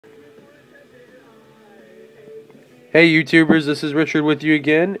Hey YouTubers, this is Richard with you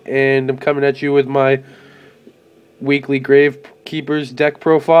again, and I'm coming at you with my weekly Gravekeeper's deck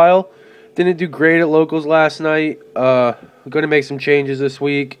profile. Didn't do great at locals last night. I'm going to make some changes this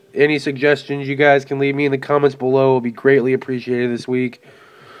week. Any suggestions you guys can leave me in the comments below will be greatly appreciated this week.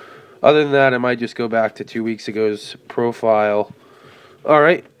 Other than that, I might just go back to 2 weeks ago's profile.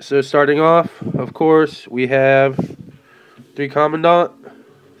 Alright, so starting off, of course, we have 3 Commandant,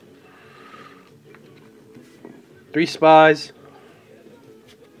 3 Spies,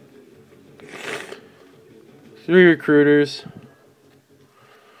 3 Recruiters,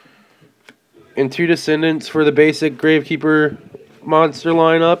 and 2 Descendants for the basic Gravekeeper monster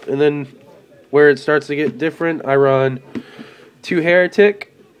lineup. And then where it starts to get different, I run 2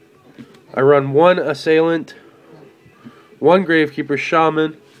 Heretic, I run 1 Assailant, 1 Gravekeeper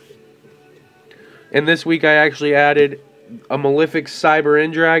Shaman, and this week I actually added a Malefic Cyber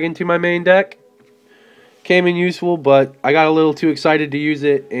End Dragon to my main deck. Came in useful, but I got a little too excited to use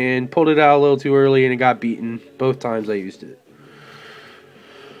it and pulled it out a little too early, and it got beaten both times I used it.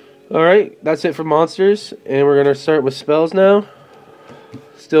 Alright, that's it for monsters, and we're going to start with spells now.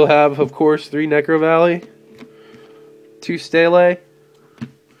 Still have, of course, 3 Necro Valley, 2 Stele,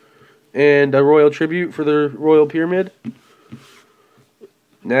 and a Royal Tribute for the Royal Pyramid.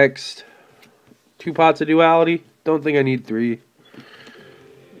 Next, 2 Pots of Duality. Don't think I need 3.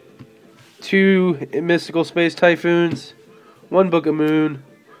 2 Mystical Space Typhoons, 1 Book of Moon,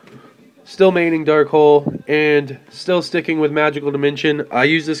 still maining Dark Hole, and still sticking with Magical Dimension. I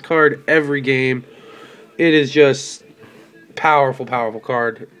use this card every game. It is just powerful, powerful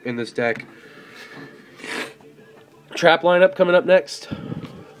card in this deck. Trap lineup coming up next.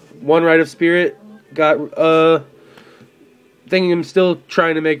 1 Rite of Spirit. Got thinking I'm still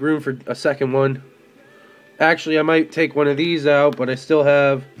trying to make room for a second one. Actually, I might take one of these out, but I still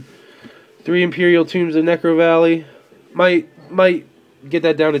have 3 Imperial Tombs of Necro Valley. Might get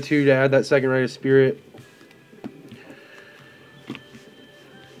that down to 2 to add that second Rite of Spirit.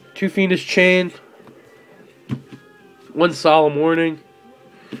 2 Fiendish Chain. 1 Solemn Warning.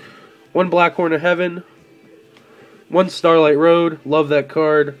 1 Black Horn of Heaven. 1 Starlight Road. Love that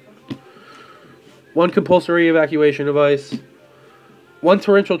card. 1 Compulsory Evacuation Device. 1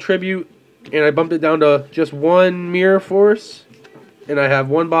 Torrential Tribute. And I bumped it down to just 1 Mirror Force. And I have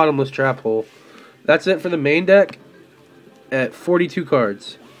 1 Bottomless Trap Hole. That's it for the main deck at 42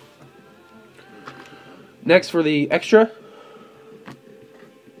 cards. Next for the extra.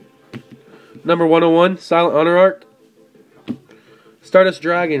 Number 101, Silent Honor Arc. Stardust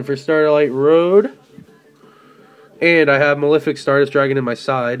Dragon for Starlight Road. And I have Malefic Stardust Dragon in my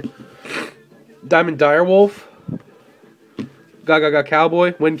side. Diamond Direwolf. Gaga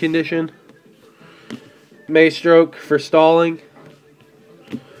Cowboy, win condition. Maystroke for stalling.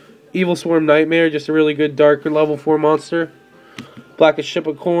 Evil Swarm Nightmare, just a really good dark level 4 monster. Blackest Ship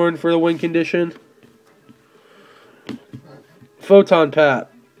of Corn for the win condition. Photon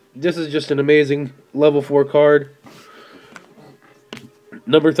Pap. This is just an amazing level 4 card.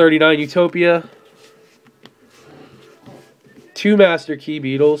 Number 39, Utopia. 2 Master Key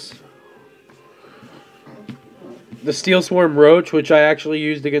Beetles. The Steel Swarm Roach, which I actually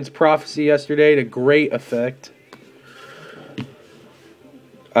used against Prophecy yesterday to great effect.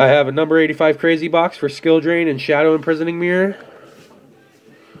 I have a number 85 Crazy Box for Skill Drain and Shadow Imprisoning Mirror.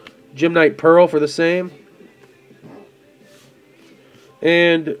 Gymnite Pearl for the same.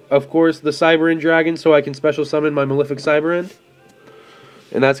 And, of course, the Cyber End Dragon, so I can special summon my Malefic Cyber End.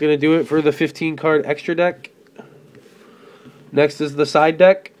 And that's going to do it for the 15 card extra deck. Next is the side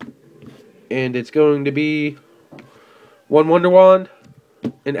deck. And it's going to be 1 Wonder Wand,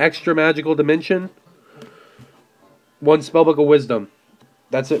 an extra Magical Dimension, 1 Spellbook of Wisdom.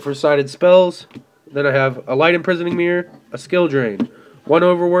 That's it for sided spells. Then I have a Light Imprisoning Mirror, a Skill Drain, 1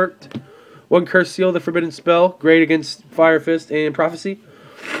 Overworked, 1 Curse Seal, the Forbidden Spell, great against Fire Fist and Prophecy,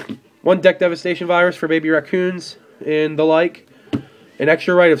 1 Deck Devastation Virus for Baby Raccoons and the like, an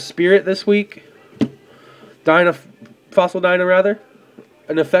extra Rite of Spirit this week, Fossil Dyna rather,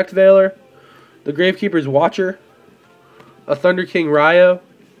 an Effect Veiler, the Gravekeeper's Watcher, a Thunder King Ryo,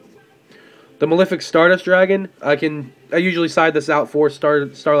 the Malefic Stardust Dragon. I usually side this out for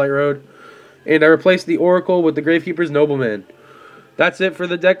Starlight Road. And I replaced the Oracle with the Gravekeeper's Nobleman. That's it for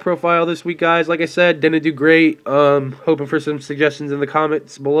the deck profile this week, guys. Like I said, didn't do great. Hoping for some suggestions in the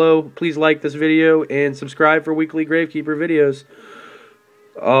comments below. Please like this video and subscribe for weekly Gravekeeper videos.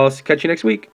 I'll catch you next week.